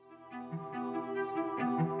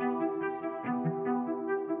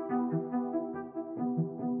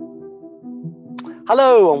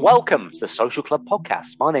Hello and welcome to the Social Club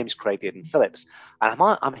podcast. My name's Craig Eden Phillips, and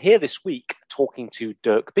I'm here this week talking to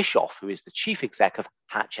Dirk Bischoff, who is the chief exec of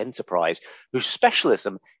Hatch Enterprise, whose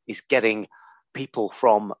specialism is getting people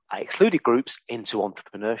from excluded groups into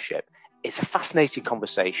entrepreneurship. It's a fascinating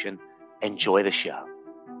conversation. Enjoy the show.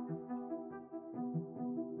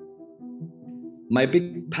 My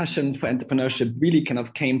big passion for entrepreneurship really kind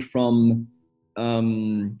of came from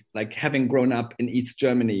having grown up in East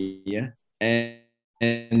Germany,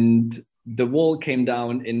 and the wall came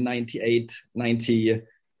down in 98, 90,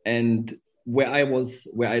 and where I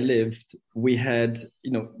lived, we had,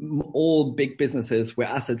 all big businesses were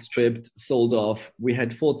asset stripped, sold off. We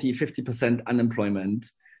had 40, 50% unemployment.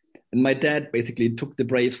 And my dad basically took the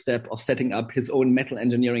brave step of setting up his own metal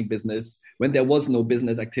engineering business when there was no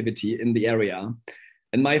business activity in the area.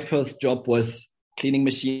 And my first job was cleaning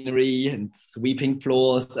machinery and sweeping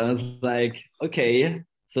floors. I was like, okay,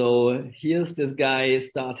 so here's this guy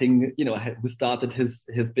starting, who started his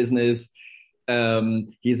business.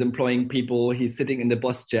 He's employing people. He's sitting in the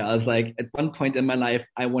boss chair. I was like, at one point in my life,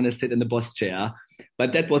 I want to sit in the boss chair.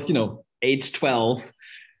 But that was, age 12.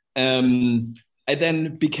 I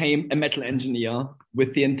then became a metal engineer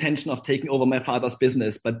with the intention of taking over my father's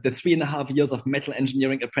business. But the 3.5 years of metal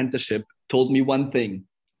engineering apprenticeship told me one thing.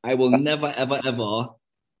 I will never, ever, ever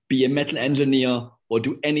be a metal engineer or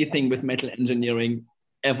do anything with metal engineering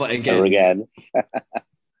ever again.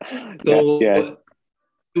 So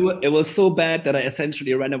it was so bad that I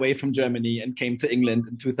essentially ran away from Germany and came to England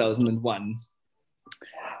in 2001.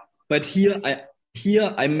 But here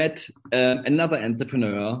I met another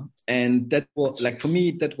entrepreneur, and that was for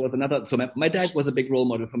me, that was another. So my dad was a big role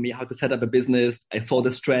model for me, how to set up a business. I saw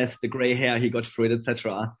the stress, the gray hair he got through it,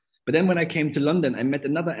 etc. But then when I came to London, I met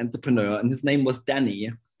another entrepreneur, and his name was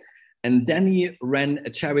Danny. And Danny ran a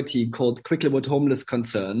charity called Cricklewood Homeless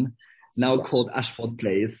Concern, now called Ashford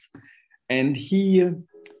Place. And he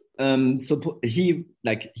started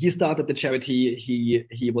the charity.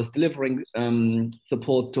 He was delivering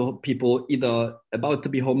support to people either about to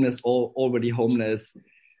be homeless or already homeless,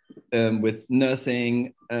 with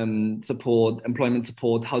nursing support, employment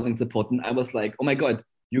support, housing support. And I was like, oh my God,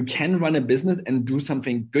 you can run a business and do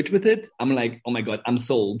something good with it. I'm like, oh my God, I'm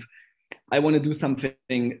sold. I want to do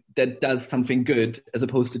something that does something good as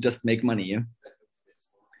opposed to just make money.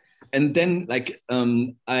 And then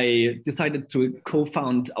I decided to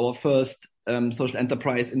co-found our first social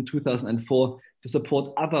enterprise in 2004 to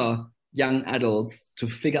support other young adults to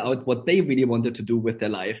figure out what they really wanted to do with their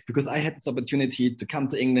life. Because I had this opportunity to come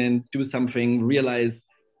to England, do something, realize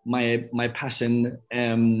my passion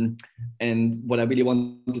and what I really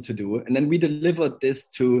wanted to do. And then we delivered this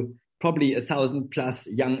to probably 1,000+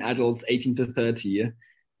 young adults, 18 to 30.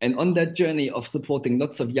 And on that journey of supporting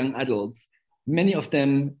lots of young adults, many of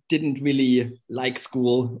them didn't really like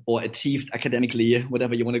school or achieved academically,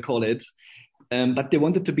 whatever you want to call it. But they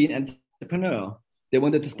wanted to be an entrepreneur. They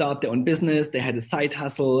wanted to start their own business. They had a side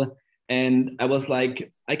hustle. And I was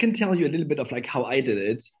like, I can tell you a little bit of how I did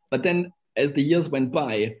it. But then as the years went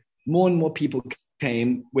by, more and more people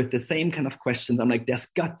came with the same kind of questions. I'm like, there's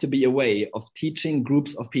got to be a way of teaching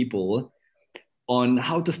groups of people on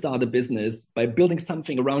how to start a business by building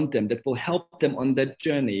something around them that will help them on that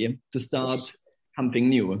journey to start something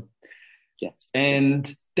new. Yes.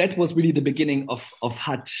 And that was really the beginning of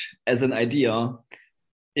Hatch as an idea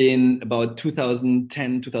in about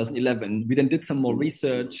 2010, 2011. We then did some more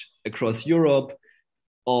research across Europe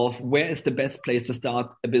of where is the best place to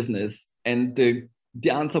start a business. And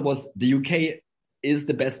the answer was the UK is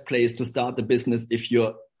the best place to start a business if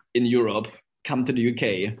you're in Europe. Come to the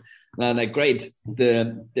UK. And I'm like, great.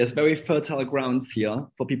 There's very fertile grounds here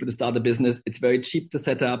for people to start a business. It's very cheap to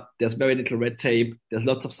set up. There's very little red tape. There's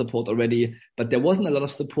lots of support already. But there wasn't a lot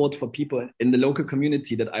of support for people in the local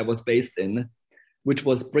community that I was based in, which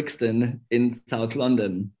was Brixton in South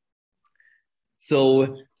London.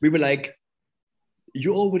 So we were like,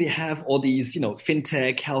 you already have all these,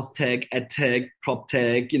 fintech, health tech, ed tech, prop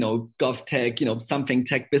tech, gov tech, something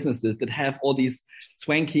tech businesses that have all these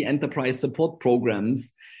swanky enterprise support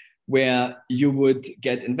programs where you would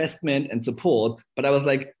get investment and support. But I was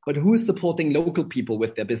like, but who's supporting local people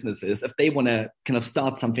with their businesses if they want to kind of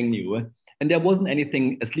start something new? And there wasn't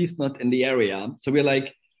anything, at least not in the area. So we're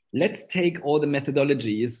like, let's take all the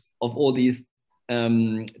methodologies of all these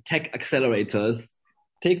tech accelerators,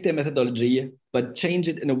 take their methodology, but change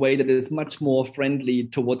it in a way that is much more friendly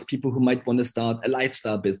towards people who might want to start a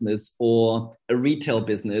lifestyle business or a retail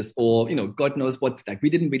business or, God knows what.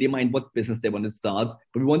 We didn't really mind what business they wanted to start,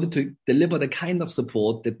 but we wanted to deliver the kind of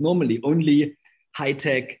support that normally only high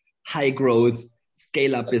tech, high growth,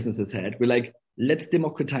 scale up businesses had. We're like, let's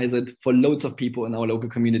democratize it for loads of people in our local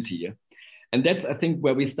community. And that's, I think,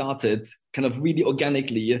 where we started kind of really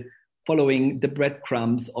organically following the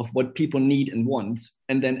breadcrumbs of what people need and want,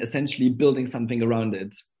 and then essentially building something around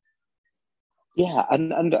it. Yeah,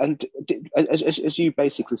 and as you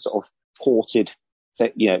basically sort of ported the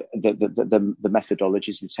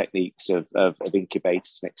methodologies and techniques of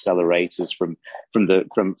incubators and accelerators from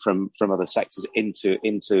other sectors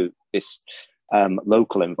into this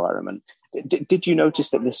local environment. Did you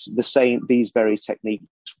notice that these very techniques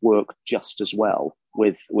work just as well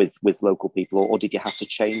with local people, or did you have to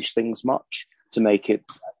change things much to make it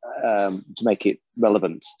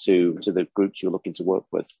relevant to the groups you're looking to work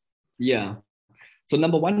with? Yeah. So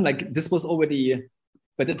number one, like this was already,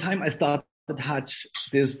 by the time I started Hutch,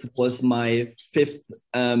 this was my fifth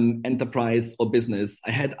enterprise or business.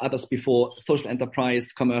 I had others before, social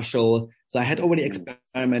enterprise, commercial. So I had already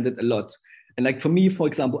experimented a lot. And like for me, for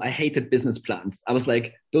example, I hated business plans. I was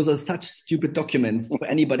like, those are such stupid documents for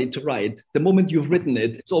anybody to write. The moment you've written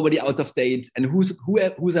it, it's already out of date. And who's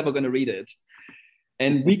ever going to read it?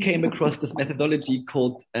 And we came across this methodology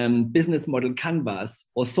called business model canvas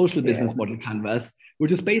or social business model canvas,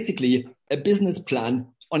 which is basically a business plan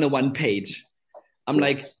on a one page. I'm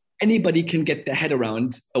like, anybody can get their head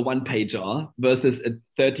around a one pager versus a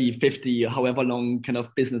 30, 50, however long kind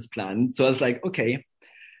of business plan. So I was like, okay,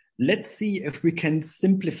 let's see if we can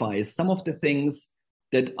simplify some of the things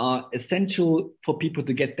that are essential for people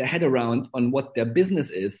to get their head around on what their business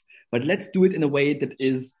is, but let's do it in a way that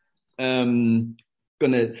is going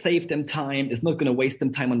to save them time, is not going to waste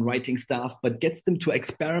them time on writing stuff, but gets them to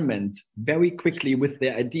experiment very quickly with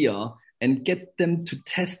their idea and get them to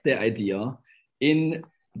test their idea in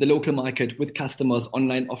the local market with customers,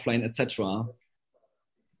 online, offline, etc.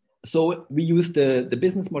 So we use the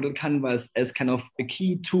business model canvas as kind of a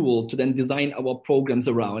key tool to then design our programs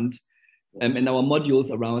around and our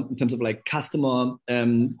modules around in terms of like customer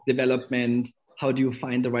development. How do you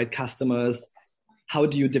find the right customers? How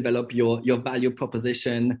do you develop your value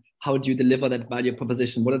proposition? How do you deliver that value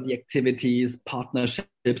proposition? What are the activities,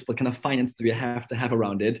 partnerships? What kind of finance do you have to have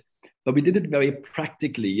around it? But we did it very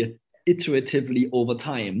practically, iteratively over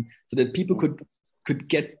time, so that people could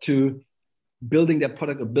get to building their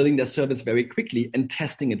product or building their service very quickly and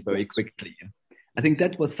testing it very quickly. I think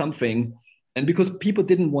that was something, and because people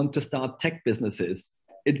didn't want to start tech businesses,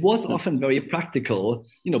 it was often very practical.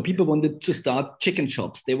 You know, people wanted to start chicken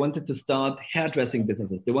shops. They wanted to start hairdressing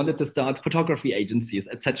businesses. They wanted to start photography agencies,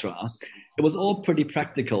 etc. It was all pretty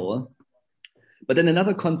practical. But then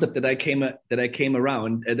another concept that I came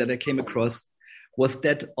across was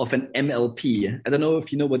that of an MLP. I don't know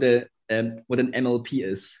if you know what an MLP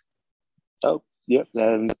is. Oh, yeah.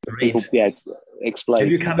 People, explain.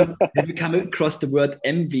 Have you come across the word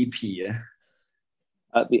MVP?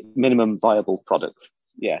 The minimum viable product.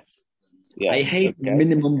 Yes. Yeah. I hate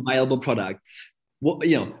minimum viable products.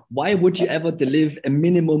 Why would you ever deliver a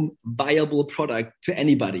minimum viable product to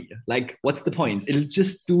anybody? Like, what's the point? It'll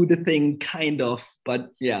just do the thing kind of, but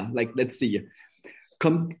yeah, like, let's see.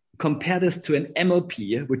 Compare this to an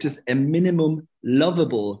MLP, which is a minimum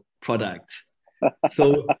lovable product.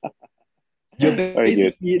 So you're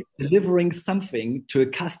basically delivering something to a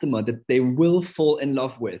customer that they will fall in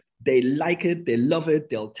love with. They like it, they love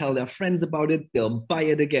it, they'll tell their friends about it, they'll buy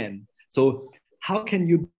it again. So how can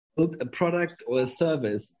you build a product or a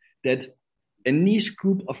service that a niche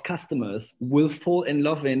group of customers will fall in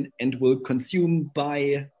love in and will consume,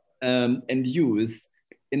 buy, and use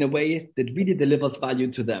in a way that really delivers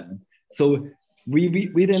value to them? So we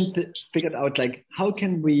then figured out, like, how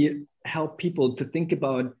can we help people to think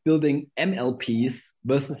about building MLPs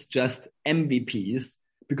versus just MVPs?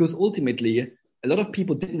 Because ultimately, a lot of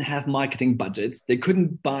people didn't have marketing budgets. They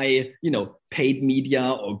couldn't buy, paid media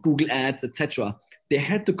or Google ads, etc. They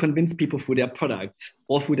had to convince people through their product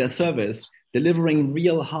or through their service, delivering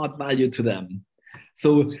real hard value to them.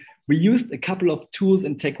 So we used a couple of tools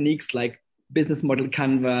and techniques like business model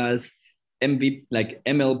canvas, like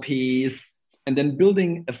MLPs, and then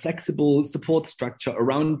building a flexible support structure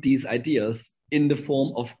around these ideas in the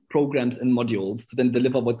form of programs and modules to then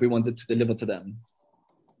deliver what we wanted to deliver to them.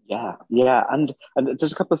 Yeah, and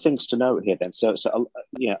there's a couple of things to note here. Then, so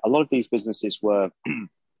a lot of these businesses were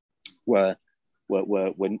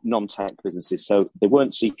non-tech businesses, so they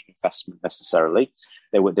weren't seeking investment necessarily.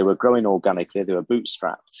 They were growing organically. They were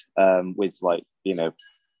bootstrapped with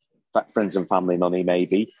friends and family money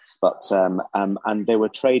maybe, but and they were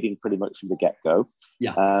trading pretty much from the get-go.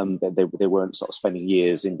 Yeah, they weren't sort of spending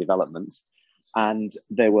years in development, and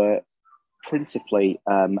they were principally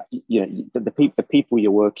the people you're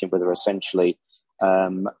working with are essentially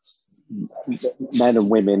men and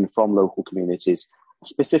women from local communities.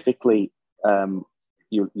 Specifically,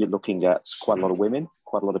 you're looking at quite a lot of women,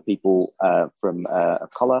 quite a lot of people from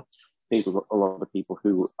colour, a lot of people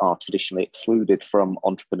who are traditionally excluded from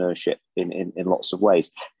entrepreneurship in lots of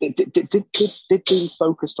ways. Did being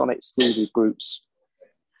focused on excluded groups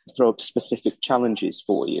throw up specific challenges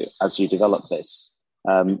for you as you develop this?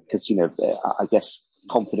 Because, I guess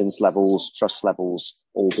confidence levels, trust levels,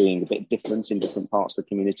 all being a bit different in different parts of the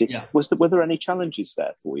community. Yeah. Were there any challenges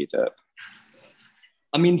there for you, Dirk?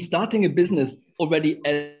 I mean, starting a business already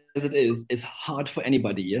as it is hard for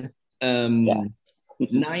anybody.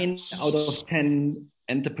 9 out of 10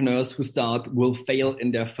 entrepreneurs who start will fail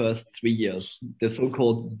in their first 3 years, the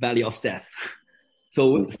so-called valley of death.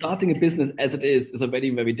 So starting a business as it is already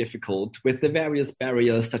very difficult with the various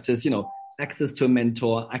barriers such as, access to a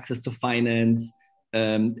mentor, access to finance,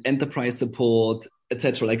 enterprise support,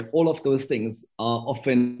 etc. Like all of those things are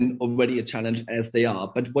often already a challenge as they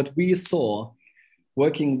are. But what we saw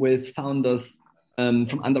working with founders from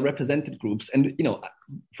underrepresented groups, and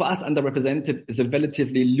for us, underrepresented is a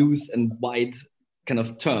relatively loose and wide kind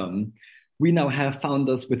of term. We now have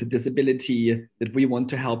founders with a disability that we want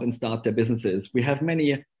to help and start their businesses. We have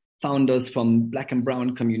many founders from Black and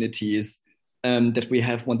Brown communities that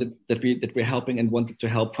we're helping and wanted to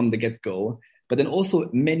help from the get-go. But then also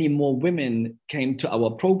many more women came to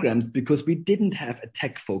our programs because we didn't have a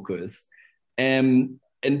tech focus. And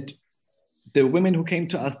the women who came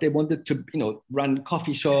to us, they wanted to, run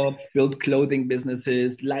coffee shops, build clothing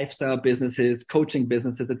businesses, lifestyle businesses, coaching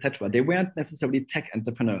businesses, etc. They weren't necessarily tech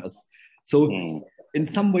entrepreneurs. So in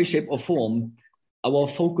some way, shape or form, our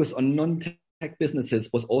focus on non-tech businesses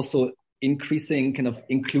was also increasing kind of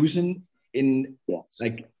inclusion in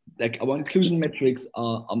like our inclusion metrics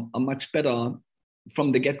are much better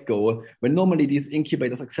from the get-go, when normally these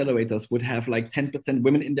incubators, accelerators would have like 10%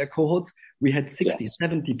 women in their cohorts. We had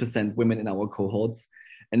 70% women in our cohorts,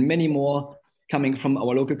 and many more coming from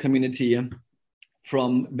our local community,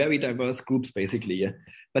 from very diverse groups, basically.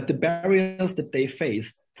 But the barriers that they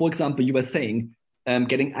faced, for example, you were saying,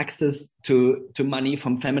 getting access to money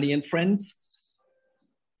from family and friends,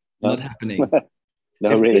 not happening.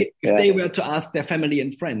 If they were to ask their family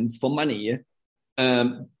and friends for money,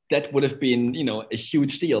 that would have been, a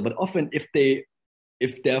huge deal. But often if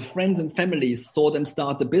their friends and families saw them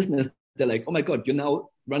start a business, they're like, oh my God, you're now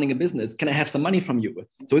running a business. Can I have some money from you?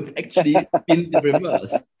 So it's actually in the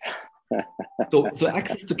reverse. So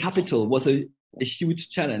access to capital was a huge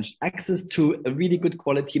challenge. Access to a really good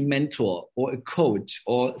quality mentor or a coach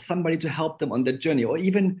or somebody to help them on their journey, or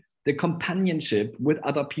even the companionship with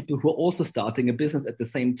other people who are also starting a business at the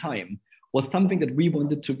same time, was something that we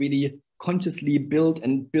wanted to really consciously build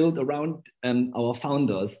around our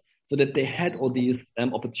founders so that they had all these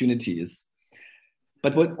opportunities.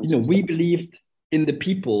 But what we believed in the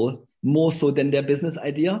people more so than their business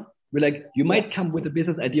idea. We're like, you might come with a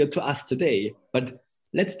business idea to us today, but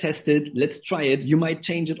let's test it, let's try it. You might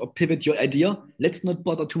change it or pivot your idea. Let's not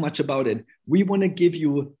bother too much about it. We want to give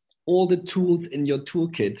you all the tools in your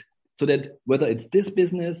toolkit so that whether it's this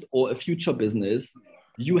business or a future business,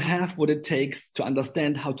 you have what it takes to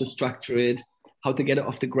understand how to structure it, how to get it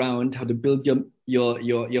off the ground, how to build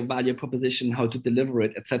your value proposition, how to deliver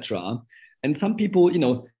it, etc. And some people,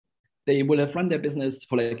 they will have run their business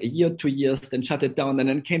for like a year, 2 years, then shut it down, and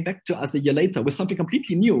then came back to us a year later with something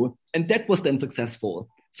completely new, and that was then successful.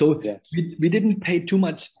 So we didn't pay too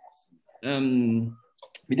much.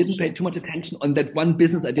 We didn't pay too much attention on that one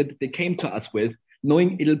business idea that they came to us with,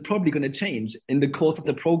 knowing it'll probably going to change in the course of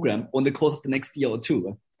the program or in the course of the next year or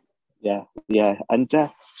two. Yeah. And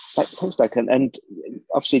thanks, Doug. And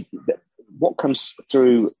obviously, what comes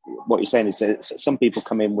through what you're saying is that some people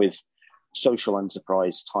come in with social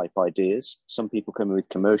enterprise type ideas. Some people come in with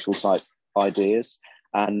commercial type ideas,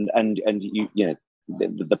 and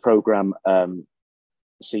the program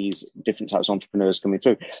sees different types of entrepreneurs coming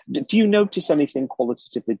through. Do you notice anything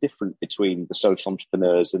qualitatively different between the social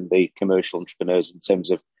entrepreneurs and the commercial entrepreneurs in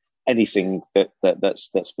terms of anything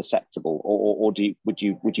that's perceptible, or would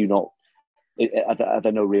you not? Are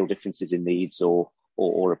there no real differences in needs or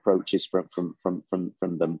approaches from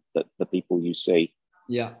them, that the people you see?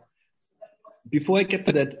 Yeah. Before I get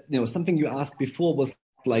to that, something you asked before was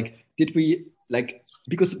like,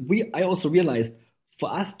 because I also realized,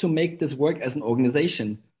 for us to make this work as an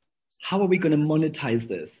organization, how are we going to monetize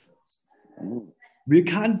this? We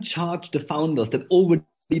can't charge the founders that already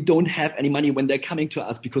don't have any money when they're coming to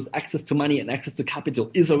us, because access to money and access to capital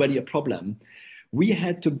is already a problem. We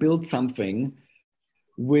had to build something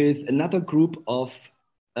with another group of,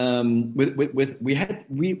 we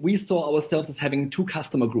saw ourselves as having two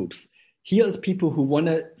customer groups. Here's people who want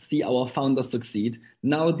to see our founders succeed.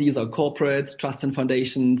 Now these are corporates, trust and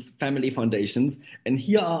foundations, family foundations, and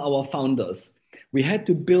here are our founders. We had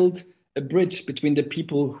to build a bridge between the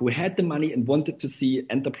people who had the money and wanted to see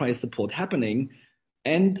enterprise support happening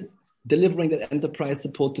and delivering that enterprise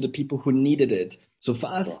support to the people who needed it. So for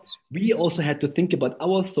us, we also had to think about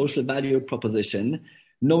our social value proposition,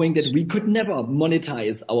 knowing that we could never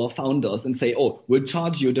monetize our founders and say, oh, we'll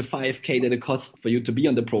charge you the 5K that it costs for you to be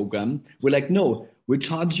on the program. We're like, no, we'll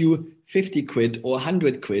charge you 50 quid or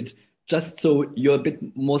 100 quid just so you're a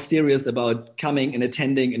bit more serious about coming and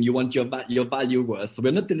attending and you want your value worth. So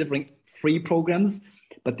we're not delivering free programs,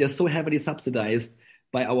 but they're so heavily subsidized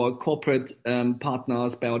by our corporate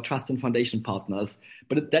partners, by our trust and foundation partners.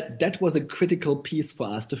 But that was a critical piece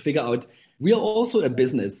for us to figure out. We are also a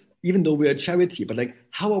business, even though we're a charity, but like,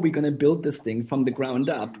 how are we going to build this thing from the ground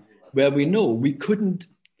up where we know we couldn't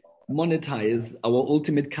monetize our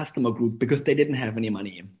ultimate customer group because they didn't have any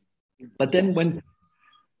money. But then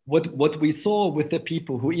what we saw with the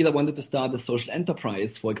people who either wanted to start a social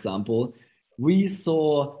enterprise, for example, we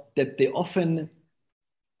saw that they often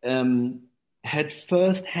had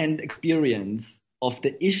first-hand experience of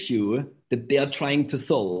the issue that they are trying to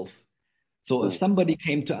solve. So if somebody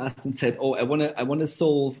came to us and said, "Oh, I want to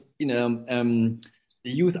solve, the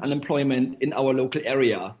youth unemployment in our local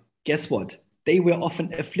area," guess what? They were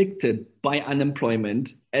often afflicted by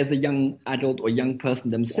unemployment as a young adult or young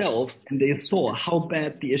person themselves, and they saw how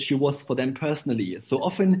bad the issue was for them personally. So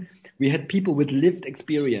often we had people with lived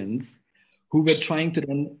experience who were trying to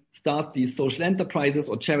then start these social enterprises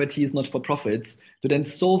or charities, not-for-profits, to then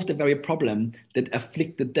solve the very problem that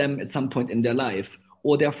afflicted them at some point in their life,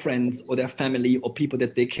 or their friends, or their family, or people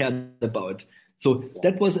that they cared about. So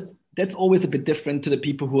that's always a bit different to the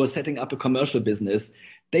people who are setting up a commercial business.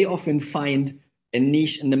 They often find a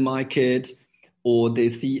niche in the market, or they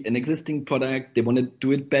see an existing product, they want to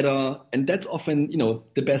do it better. And that's often,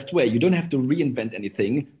 the best way. You don't have to reinvent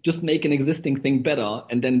anything, just make an existing thing better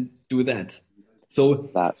and then do that. So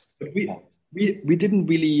we didn't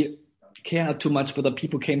really care too much whether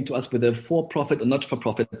people came to us with a for-profit or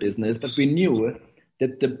not-for-profit business, but we knew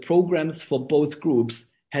that the programs for both groups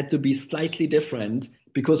had to be slightly different,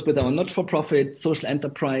 because with our not-for-profit, social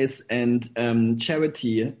enterprise and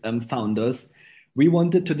charity founders, we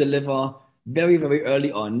wanted to deliver very, very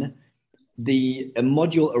early on a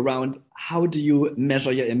module around how do you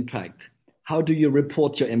measure your impact? How do you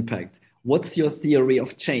report your impact? What's your theory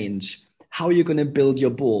of change? How are you going to build your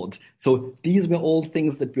board? So these were all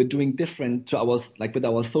things that we're doing different to with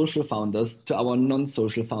our social founders, to our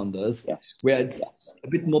non-social founders, where it's a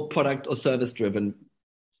bit more product or service driven.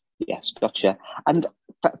 Yes, gotcha. And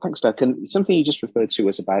thanks, Dirk. And something you just referred to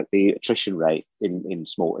was about the attrition rate in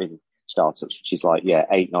startups, which is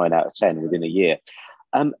 8, 9 out of 10 within a year.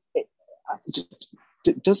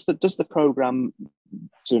 Does the program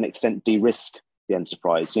to an extent de-risk the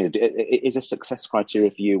enterprise? Is a success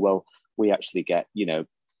criteria for you? Well, we actually get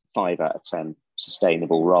 5 out of 10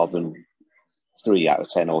 sustainable rather than 3 out of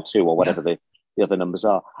 10 or 2 or whatever the other numbers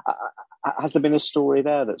are. Has there been a story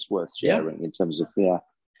there that's worth sharing in terms of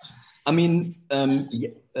I mean,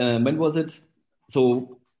 when was it?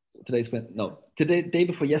 So day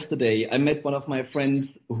before yesterday, I met one of my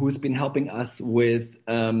friends who's been helping us with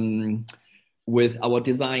our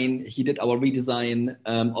design. He did our redesign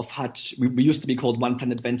of Hutch. We used to be called One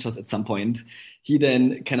Planet Ventures at some point. He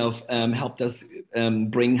then kind of helped us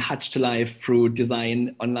bring Hutch to life through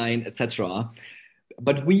design online, etc.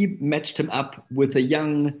 But we matched him up with a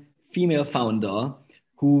young female founder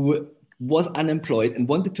who was unemployed and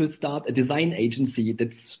wanted to start a design agency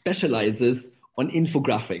that specializes on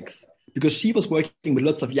infographics, because she was working with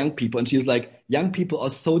lots of young people and she's like, young people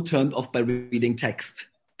are so turned off by reading text.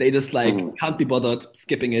 They just can't be bothered,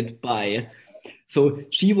 skipping it by. So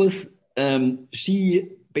she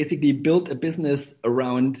basically built a business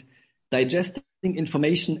around digesting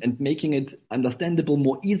information and making it understandable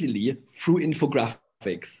more easily through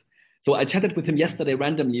infographics. So I chatted with him yesterday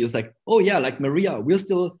randomly. He was like, "Oh yeah, like Maria, we're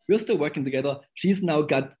still working together. She's now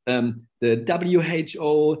got the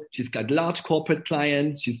WHO. She's got large corporate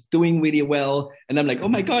clients. She's doing really well." And I'm like, "Oh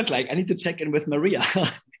my God, I need to check in with Maria."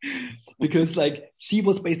 Because she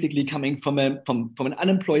was basically coming from an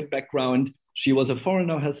unemployed background. She was a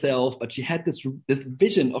foreigner herself, but she had this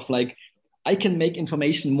vision of I can make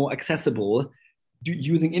information more accessible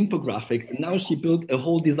using infographics. And now she built a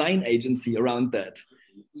whole design agency around that.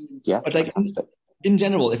 Yeah, but in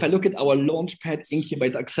general, if I look at our Launchpad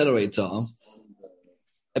Incubator Accelerator,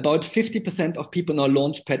 about 50% of people in our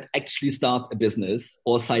Launchpad actually start a business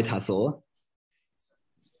or side hustle.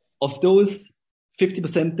 Of those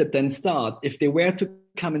 50% that then start, if they were to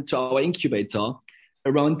come into our incubator,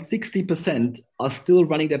 around 60% are still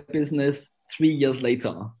running their business 3 years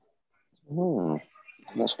later.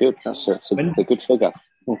 That's good. That's a good figure.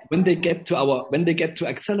 When they get to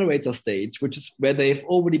accelerator stage, which is where they've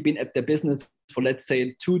already been at their business for, let's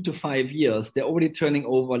say, 2 to 5 years, they're already turning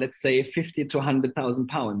over, let's say, 50 to 100,000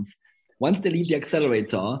 pounds. Once they leave the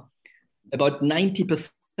accelerator, about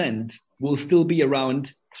 90% will still be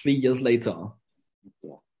around 3 years later.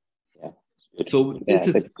 So this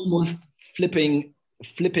is almost flipping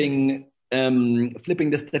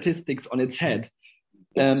the statistics on its head.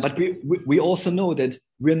 But we also know that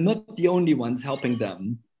we're not the only ones helping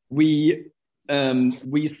them. We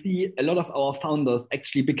see a lot of our founders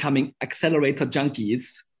actually becoming accelerator junkies,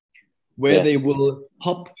 where they will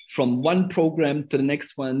hop from one program to the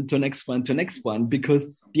next one, to the next one, to the next one,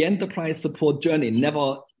 because the enterprise support journey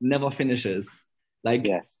never finishes.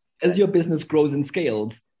 As your business grows and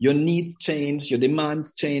scales, your needs change, your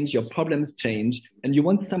demands change, your problems change, and you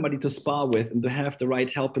want somebody to spar with and to have the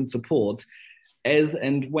right help and support as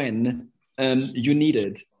and when you need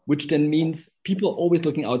it, which then means people are always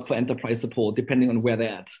looking out for enterprise support depending on where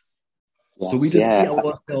they're at. So we just see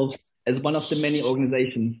ourselves as one of the many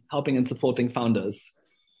organizations helping and supporting founders.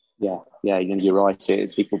 You're right.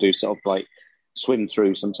 People do sort of swim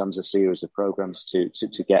through sometimes a series of programs to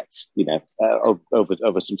get,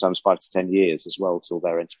 over sometimes 5 to 10 years as well till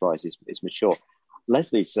their enterprise is mature.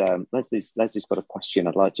 Leslie's got a question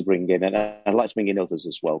I'd like to bring in, and I'd like to bring in others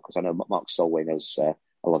as well, because I know Mark Solway knows a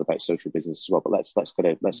lot about social business as well. But let's go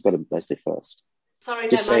to Leslie first. Sorry,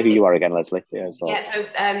 just say who you are again, Leslie. As well. So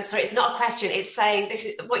sorry, it's not a question. It's saying this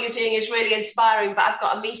is what you're doing is really inspiring, but I've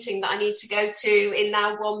got a meeting that I need to go to in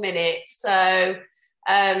now 1 minute. So,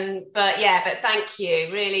 but thank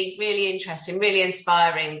you. Really, really interesting, really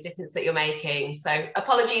inspiring the difference that you're making. So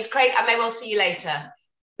apologies, Craig. I may well see you later.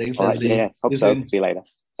 Thanks, Leslie. Right, hope so. See you later.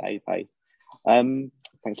 Bye.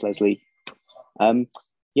 Thanks, Leslie. Mark,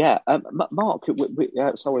 we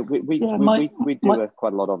do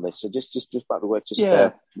quite a lot on this, so just about the worth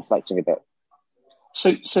reflecting a bit.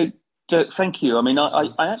 So Dirk, thank you. I mean,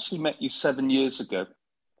 I actually met you 7 years ago,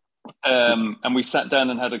 and we sat down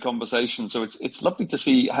and had a conversation. So it's lovely to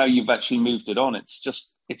see how you've actually moved it on. It's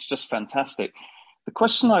just fantastic. The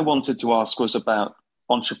question I wanted to ask was about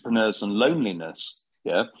entrepreneurs and loneliness.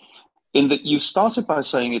 Yeah, in that you started by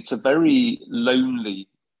saying it's a very lonely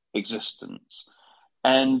existence.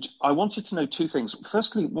 And I wanted to know two things.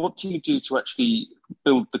 Firstly, what do you do to actually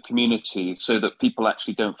build the community so that people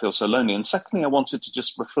actually don't feel so lonely? And secondly, I wanted to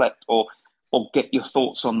just reflect or get your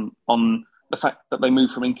thoughts on the fact that they move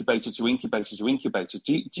from incubator to incubator to incubator.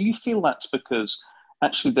 Do you feel that's because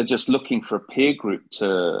actually they're just looking for a peer group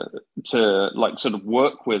to sort of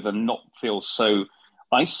work with and not feel so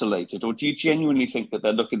isolated? Or do you genuinely think that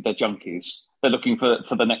they're junkies? They're looking for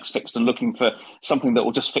the next fix and looking for something that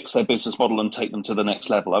will just fix their business model and take them to the next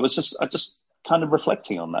level. I just kind of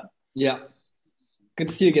reflecting on that. Yeah. Good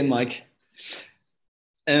to see you again, Mike.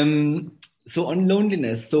 So on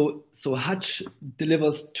loneliness, so Hutch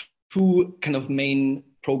delivers two kind of main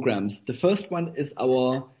programs. The first one is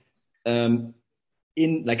our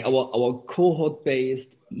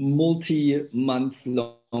cohort-based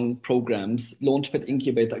multi-month-long programs, Launchpad,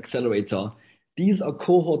 Incubator, Accelerator. These are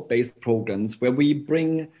cohort-based programs where we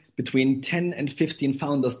bring between 10 and 15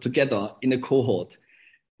 founders together in a cohort.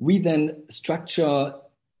 We then structure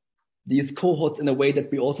these cohorts in a way that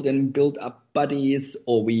we also then build up buddies,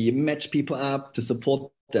 or we match people up to support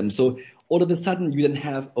them. So all of a sudden you then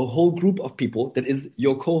have a whole group of people that is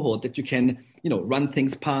your cohort that you can, run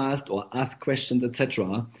things past or ask questions,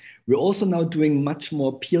 etc. We're also now doing much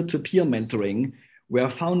more peer-to-peer mentoring, where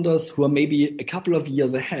founders who are maybe a couple of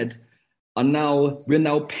years ahead we're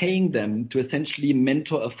now paying them to essentially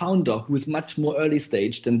mentor a founder who is much more early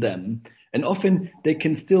stage than them. And often they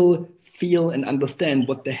can still feel and understand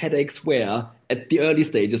what the headaches were at the early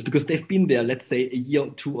stages because they've been there, let's say, a year,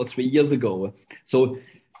 2 or 3 years ago. So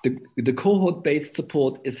the cohort-based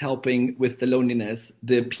support is helping with the loneliness.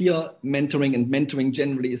 The peer mentoring and mentoring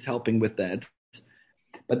generally is helping with that.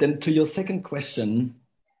 But then to your second question,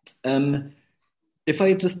 if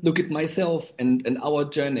I just look at myself and our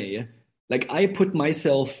journey, I put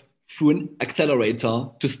myself through an accelerator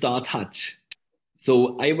to start Hutch.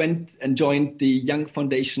 So I went and joined the Young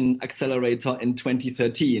Foundation Accelerator in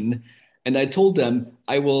 2013. And I told them,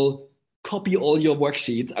 I will copy all your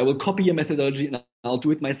worksheets. I will copy your methodology and I'll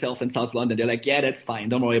do it myself in South London. They're like, yeah, that's fine.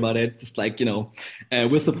 Don't worry about it. Just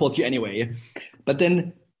we'll support you anyway. But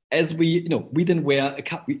then as we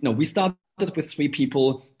started with 3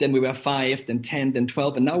 people, then we were 5, then 10, then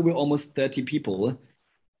 12, and now we're almost 30 people.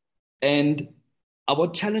 And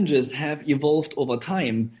our challenges have evolved over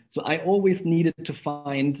time. So I always needed to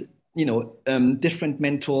find, different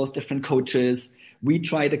mentors, different coaches. We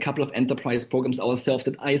tried a couple of enterprise programs ourselves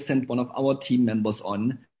that I sent one of our team members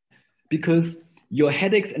on, because your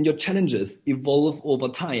headaches and your challenges evolve over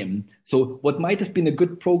time. So what might have been a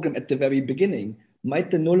good program at the very beginning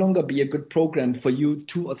might then no longer be a good program for you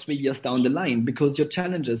 2 or 3 years down the line, because your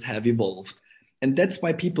challenges have evolved. And that's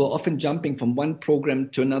why people are often jumping from one program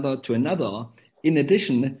to another to another. In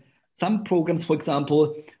addition, some programs, for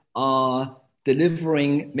example, are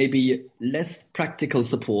delivering maybe less practical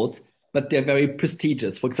support, but they're very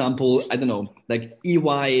prestigious. For example, I don't know, like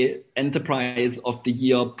EY Enterprise of the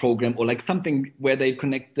Year program, or like something where they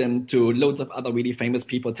connect them to loads of other really famous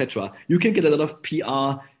people, etc. You can get a lot of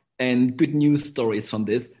PR and good news stories from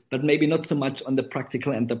this, but maybe not so much on the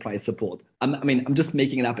practical enterprise support. I'm just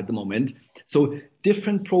making it up at the moment. So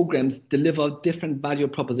different programs deliver different value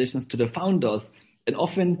propositions to the founders, and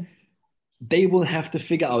often they will have to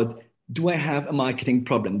figure out, do I have a marketing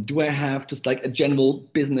problem? Do I have just like a general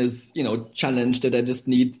business, challenge that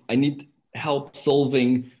I need help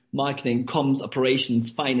solving marketing, comms,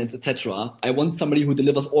 operations, finance, etc. I want somebody who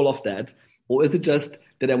delivers all of that. Or is it just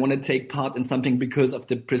that I want to take part in something because of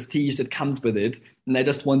the prestige that comes with it, and I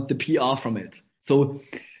just want the PR from it? So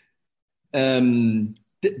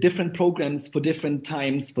different programs for different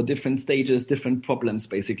times, for different stages, different problems,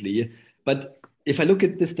 basically. But if I look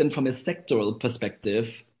at this then from a sectoral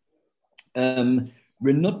perspective, we're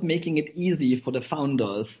not making it easy for the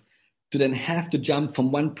founders to then have to jump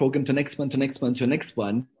from one program to next one, to next one, to next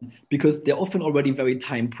one, because they're often already very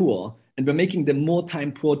time poor. And we're making them more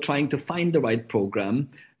time poor trying to find the right program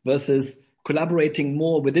versus collaborating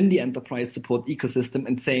more within the enterprise support ecosystem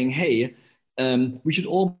and saying, hey, we should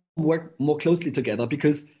all work more closely together,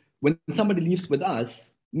 because when somebody leaves with us,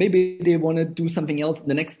 maybe they want to do something else in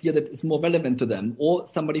the next year that is more relevant to them, or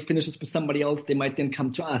somebody finishes with somebody else, they might then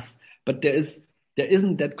come to us. But there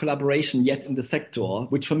isn't that collaboration yet in the sector,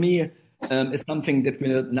 which for me is something that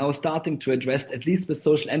we're now starting to address, at least with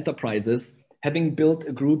social enterprises, having built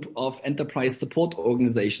a group of enterprise support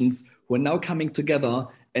organizations who are now coming together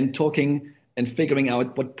and talking and figuring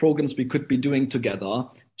out what programs we could be doing together,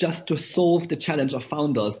 just to solve the challenge of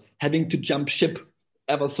founders having to jump ship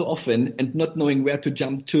ever so often and not knowing where to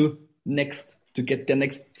jump to next to get their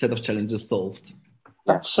next set of challenges solved.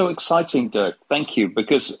 That's so exciting, Dirk. Thank you,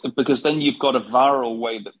 because then you've got a viral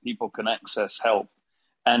way that people can access help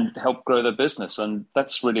and help grow their business, and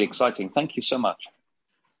that's really exciting. Thank you so much.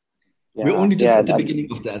 Yeah, we're only just at the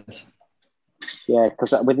beginning of that. Yeah,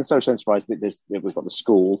 because with the social enterprise, we've got the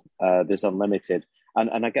school, there's Unlimited,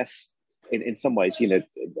 and I guess in some ways, I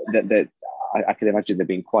can imagine there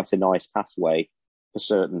being quite a nice pathway for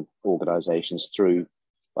certain organisations through,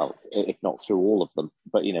 well, if not through all of them,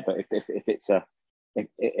 but if it's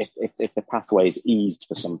if the pathway is eased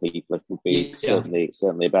for some people, it would be certainly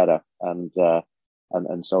better, and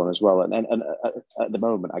so on as well. And at the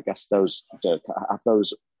moment, I guess those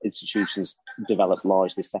institutions developed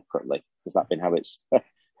largely separately. Has that been how it's felt?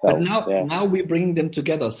 But now we're bringing them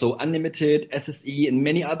together. So Unlimited, SSE, and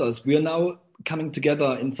many others, we are now coming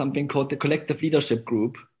together in something called the Collective Leadership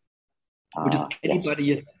Group, which is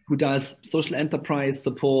anybody who does social enterprise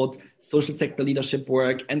support, social sector leadership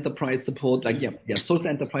work, enterprise support, social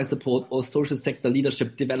enterprise support or social sector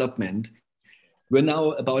leadership development. We're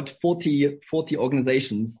now about 40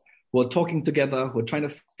 organizations who are talking together, who are trying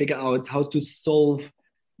to figure out how to solve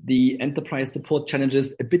the enterprise support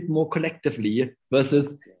challenges a bit more collectively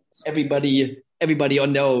versus everybody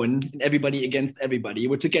on their own and everybody against everybody,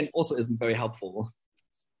 which again also isn't very helpful.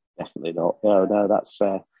 Definitely not. No, that's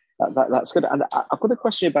good. And I've got a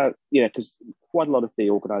question about, because quite a lot of the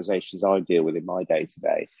organisations I deal with in my day to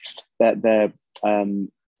day, they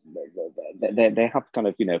have kind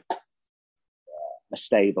of a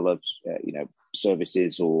stable of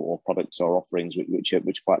services or products or offerings which are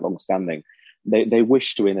quite long standing. They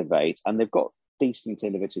wish to innovate, and they've got decent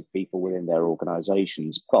innovative people within their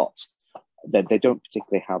organisations, but they don't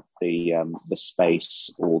particularly have the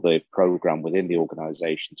space or the program within the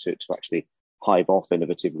organisation to actually hive off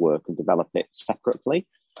innovative work and develop it separately.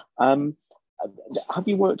 Have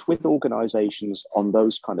you worked with organisations on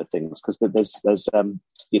those kind of things? Because there's I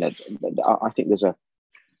think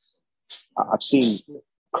I've seen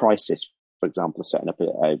Crisis, for example, setting up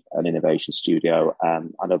an innovation studio.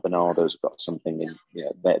 I know Bernardo's got something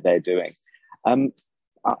they're doing.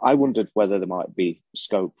 I wondered whether there might be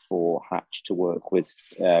scope for Hatch to work with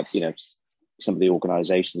some of the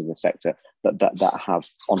organisations in the sector that have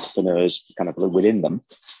entrepreneurs kind of within them,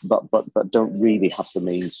 but don't really have the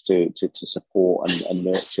means to support and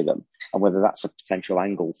nurture them, and whether that's a potential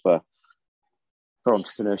angle for for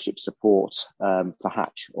entrepreneurship support for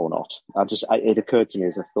Hatch or not? It occurred to me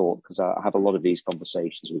as a thought, because I have a lot of these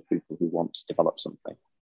conversations with people who want to develop something.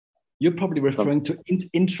 You're probably referring to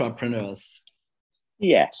intrapreneurs.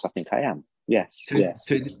 Yes, I think I am. Yes, to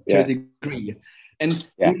a degree. And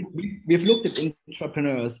we've looked at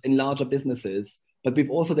intrapreneurs in larger businesses, but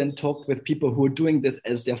we've also then talked with people who are doing this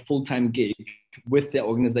as their full-time gig with their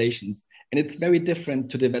organizations. And it's very different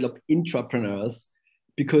to develop intrapreneurs,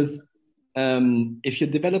 because if you're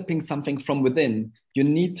developing something from within, you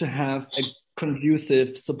need to have a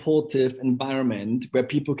conducive, supportive environment where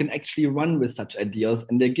people can actually run with such ideas,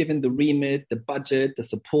 and they're given the remit, the budget, the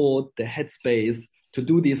support, the headspace to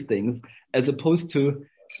do these things, as opposed to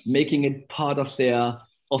making it part of their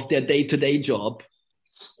day-to-day job,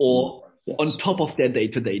 or on top of their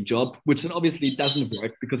day-to-day job, which then obviously doesn't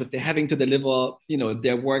work, because if they're having to deliver,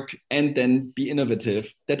 their work and then be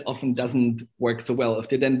innovative, that often doesn't work so well if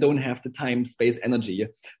they then don't have the time, space, energy.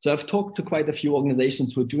 So I've talked to quite a few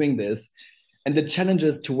organizations who are doing this, and the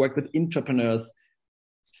challenges to work with intrapreneurs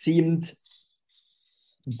seemed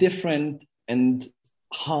different and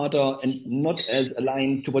harder and not as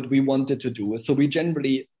aligned to what we wanted to do. So we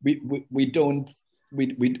generally we're not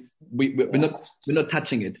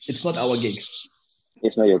touching it. It's not our gig.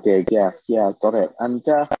 It's not your gig. Yeah, got it. And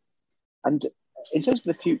in terms of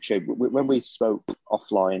the future, when we spoke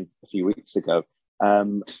offline a few weeks ago,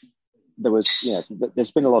 there was,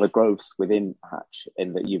 there's been a lot of growth within Hatch,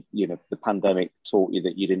 in that the pandemic taught you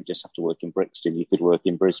that you didn't just have to work in Brixton, you could work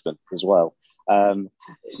in Brisbane as well.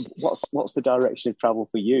 What's the direction of travel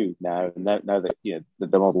for you now that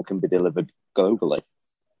the model can be delivered globally?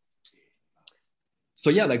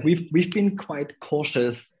 So we've been quite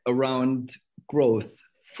cautious around growth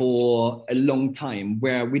for a long time,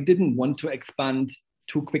 where we didn't want to expand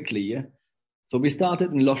too quickly. So we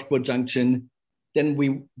started in Loughborough Junction, then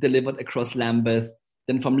we delivered across Lambeth,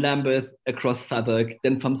 then from Lambeth across Southwark,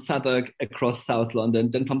 then from Southwark across South London,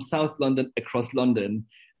 then from South London across London.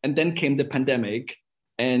 And then came the pandemic.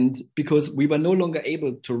 And because we were no longer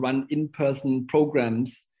able to run in-person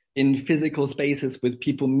programs in physical spaces with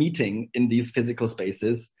people meeting in these physical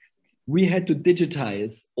spaces, we had to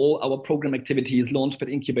digitize all our program activities,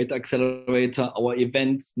 Launchpad, Incubator, Accelerator, our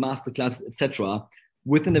events, masterclasses, etc.,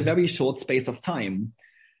 within a very short space of time.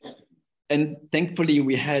 And thankfully,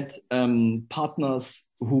 we had partners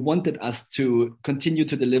who wanted us to continue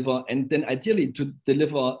to deliver, and then ideally to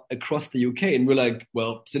deliver across the UK. And we're like,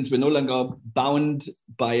 well, since we're no longer bound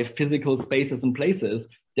by physical spaces and places,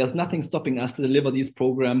 there's nothing stopping us to deliver these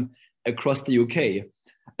programs across the UK.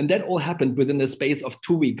 And that all happened within the space of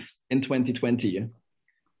 2 weeks in 2020.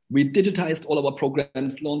 We digitized all our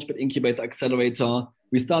programs, Launchpad, Incubator, Accelerator.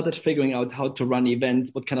 We started figuring out how to run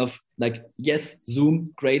events, what kind of yes,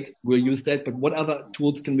 Zoom, great, we'll use that. But what other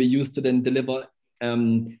tools can we use to then deliver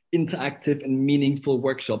interactive and meaningful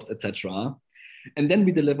workshops, etc. And then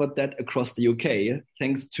we delivered that across the UK,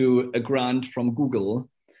 thanks to a grant from Google.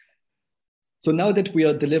 So now that we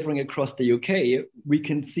are delivering across the UK, we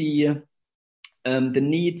can see the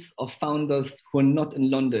needs of founders who are not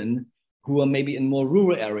in London, who are maybe in more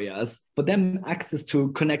rural areas. For them, access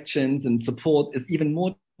to connections and support is even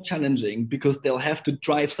more challenging, because they'll have to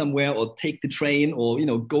drive somewhere or take the train or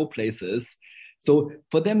go places. So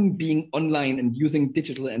for them, being online and using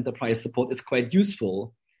digital enterprise support is quite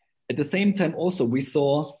useful. At the same time, also, we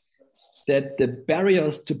saw that the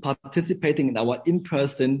barriers to participating in our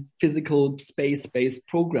in-person physical space-based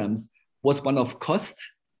programs was one of cost.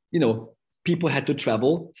 People had to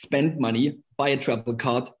travel, spend money, buy a travel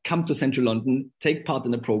card, come to central London, take part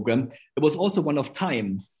in the program. It was also one of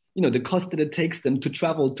time. The cost that it takes them to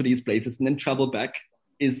travel to these places and then travel back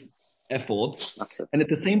is effort. And at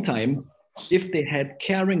the same time, if they had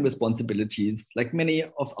caring responsibilities, like many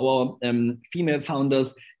of our female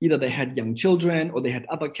founders, either they had young children or they had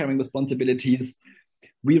other caring responsibilities,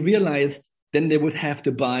 we realized then they would have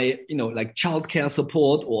to buy, childcare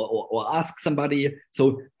support or ask somebody.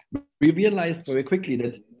 So we realized very quickly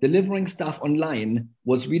that delivering stuff online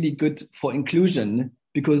was really good for inclusion,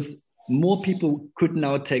 because more people could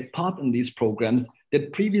now take part in these programs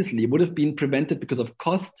that previously would have been prevented because of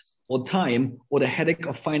cost or time, or the headache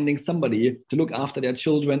of finding somebody to look after their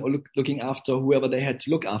children or looking after whoever they had to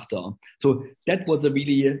look after. So that was a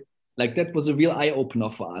real eye opener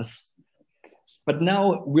for us. But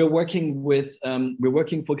now we're working,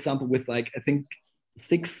 for example, with I think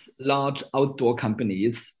 6 large outdoor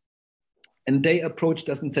companies, and they approached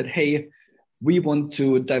us and said, hey, we want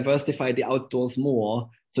to diversify the outdoors more,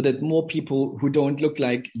 so that more people who don't look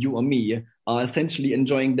like you or me are essentially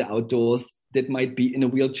enjoying the outdoors, that might be in a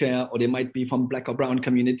wheelchair or they might be from Black or brown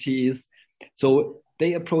communities. So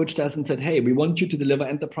they approached us and said, hey, we want you to deliver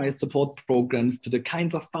enterprise support programs to the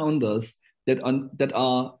kinds of founders that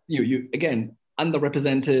are again,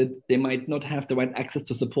 underrepresented. They might not have the right access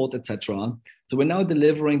to support, etc. So we're now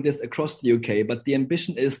delivering this across the UK, but the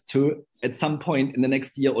ambition is to, at some point in the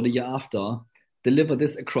next year or the year after, deliver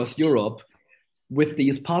this across Europe with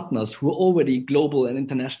these partners who are already global and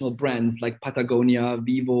international brands like Patagonia,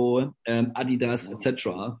 Vivo, Adidas,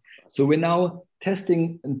 etc. So we're now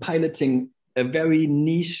testing and piloting a very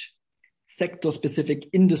niche, sector-specific,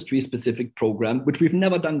 industry-specific program, which we've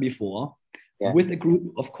never done before, with a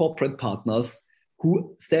group of corporate partners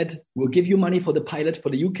who said, we'll give you money for the pilot for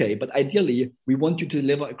the UK, but ideally, we want you to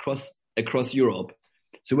deliver across Europe.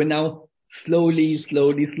 So we're now slowly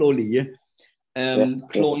clawing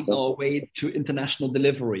our way to international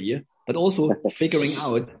delivery, but also figuring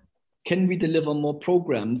out, can we deliver more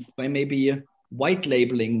programs by maybe white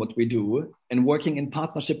labeling what we do and working in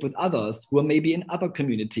partnership with others who are maybe in other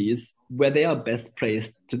communities where they are best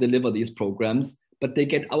placed to deliver these programs, but they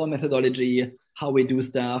get our methodology, how we do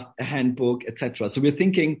stuff, a handbook, etc. So we're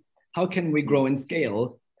thinking, how can we grow and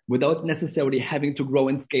scale without necessarily having to grow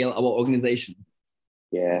and scale our organization?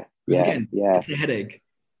 It's a headache.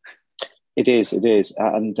 It is,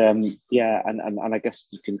 and I guess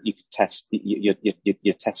you can test.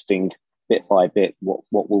 You're testing bit by bit what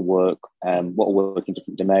will work, what will work in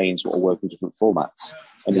different domains, what will work in different formats,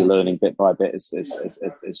 and you're learning bit by bit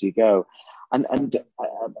as you go. And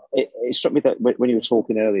it struck me that when you were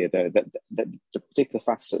talking earlier, though, that the particular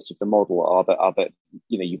facets of the model are that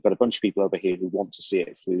you've got a bunch of people over here who want to see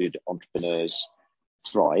excluded entrepreneurs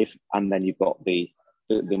thrive, and then you've got the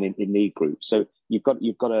need group. So you've got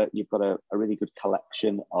a really good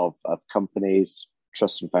collection of companies,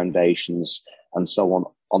 trusts and foundations, and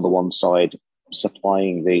so on the one side,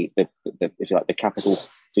 supplying the if you like the capital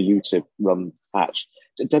for you to run Hatch.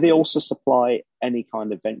 Do they also supply any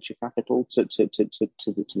kind of venture capital to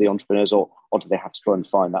the entrepreneurs, or do they have to go and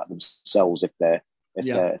find that themselves if they're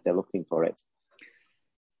looking for it?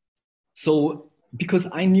 So because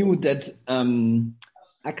I knew that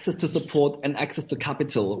access to support and access to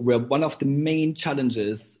capital were one of the main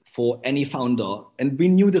challenges for any founder. And we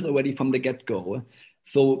knew this already from the get-go.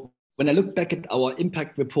 So when I look back at our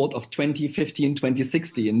impact report of 2015,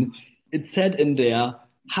 2016, it said in there,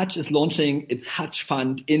 Hatch is launching its Hatch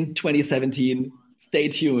Fund in 2017. Stay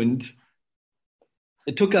tuned.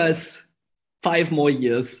 It took us 5 more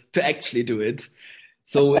years to actually do it.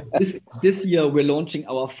 So this year, we're launching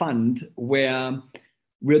our fund where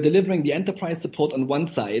we're delivering the enterprise support on one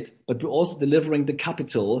side, but we're also delivering the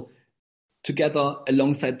capital together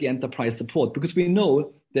alongside the enterprise support, because we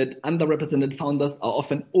know that underrepresented founders are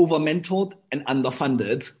often over-mentored and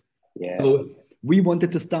underfunded. Yeah. So we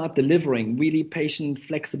wanted to start delivering really patient,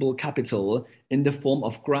 flexible capital in the form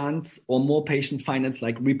of grants or more patient finance,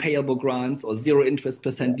 like repayable grants or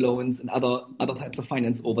 0% loans and other types of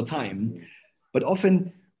finance over time. But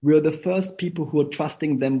often we're the first people who are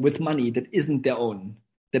trusting them with money that isn't their own,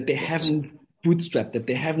 that they haven't bootstrapped, that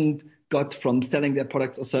they haven't got from selling their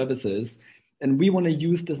products or services. And we want to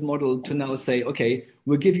use this model to now say, okay,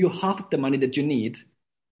 we'll give you half of the money that you need.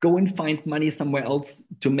 Go and find money somewhere else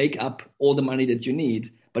to make up all the money that you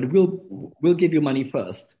need, but we'll give you money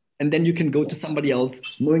first. And then you can go to somebody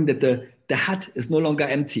else knowing that the hat is no longer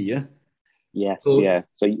empty. Yeah? Yes, so, yeah.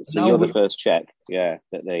 So you're the first check,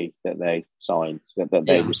 that they sign, that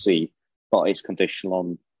they receive, but it's conditional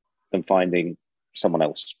on them finding someone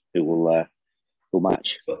else who will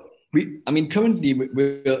match. Currently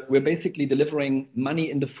we're basically delivering money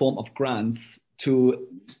in the form of grants to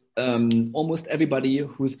almost everybody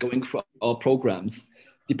who's going through our programs.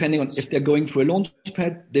 Depending on if they're going through a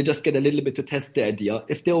launchpad, they just get a little bit to test the idea.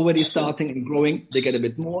 If they're already starting and growing, they get a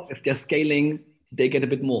bit more. If they're scaling, they get a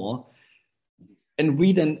bit more. And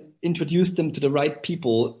we then introduce them to the right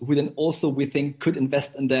people who then also we think could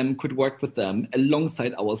invest in them, could work with them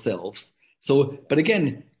alongside ourselves. So, but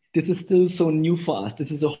again, this is still so new for us.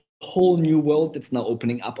 This is a whole new world that's now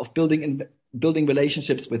opening up of building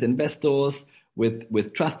relationships with investors,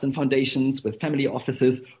 with trusts and foundations, with family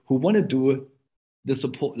offices who want to do the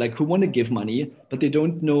support, like who want to give money, but they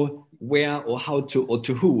don't know where or how to or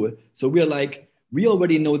to who. So we're like, we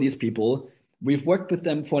already know these people. We've worked with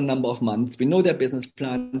them for a number of months. We know their business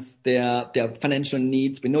plans, their financial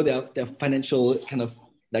needs. We know their financial kind of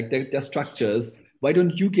like their structures. Why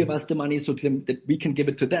don't you give us the money so that we can give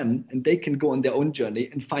it to them and they can go on their own journey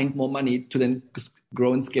and find more money to then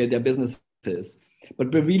grow and scale their businesses?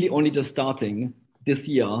 But we're really only just starting this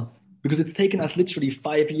year because it's taken us literally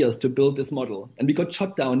 5 years to build this model. And we got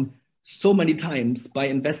shot down so many times by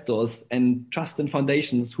investors and trusts and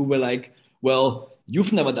foundations who were like, well,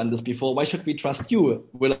 you've never done this before. Why should we trust you?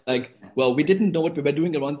 We're like, well, we didn't know what we were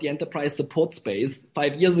doing around the enterprise support space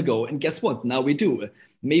 5 years ago. And guess what? Now we do.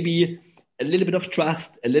 Maybe a little bit of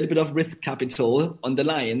trust, a little bit of risk capital on the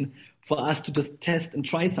line for us to just test and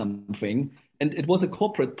try something. And it was a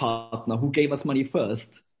corporate partner who gave us money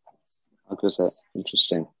first. How good is that?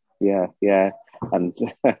 Interesting. Yeah. And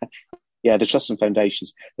yeah, the trust and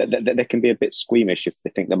foundations, they can be a bit squeamish if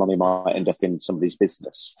they think the money might end up in somebody's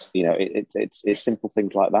business. You know, it's simple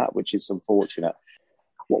things like that, which is unfortunate.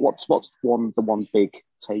 What's the one big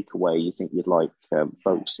takeaway you think you'd like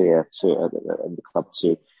folks here in the club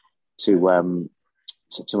to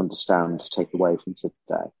understand, to take away from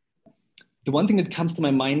today? The one thing that comes to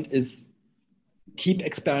my mind is keep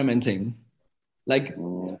experimenting. Like,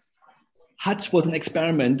 Hutch was an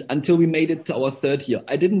experiment until we made it to our third year.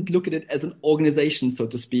 I didn't look at it as an organization, so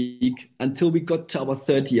to speak, until we got to our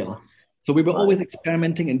third year. So we were always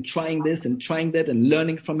experimenting and trying this and trying that and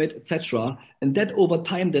learning from it, etc. And that over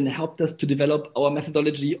time then helped us to develop our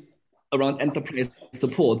methodology around enterprise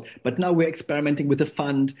support. But now we're experimenting with a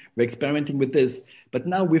fund, we're experimenting with this. But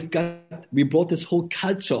now we brought this whole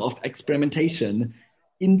culture of experimentation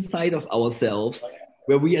inside of ourselves,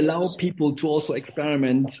 where we allow people to also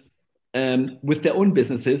experiment with their own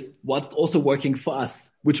businesses, what's also working for us,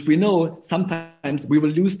 which we know sometimes we will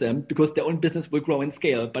lose them because their own business will grow and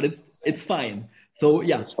scale, but it's fine. So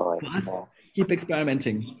yeah, for us, keep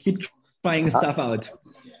experimenting, keep trying stuff out.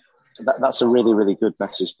 That's a really, really good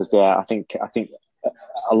message, because I think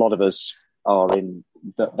a lot of us are in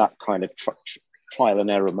that kind of trial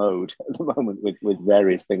and error mode at the moment with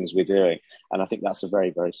various things we're doing, and I think that's a very,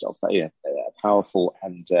 very powerful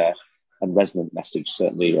and resonant message,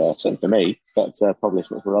 certainly for me, but probably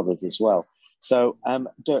for others as well. So,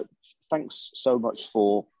 Dirk, thanks so much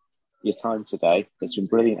for your time today. It's been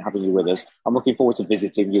brilliant having you with us. I'm looking forward to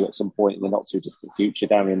visiting you at some point in the not too distant future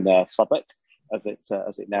down in Southwark, as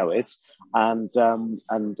it now is, and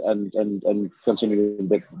continuing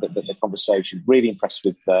the conversation. Really impressed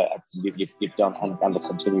with everything you've done and are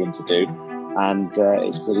continuing to do, and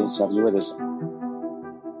it's brilliant to have you with us.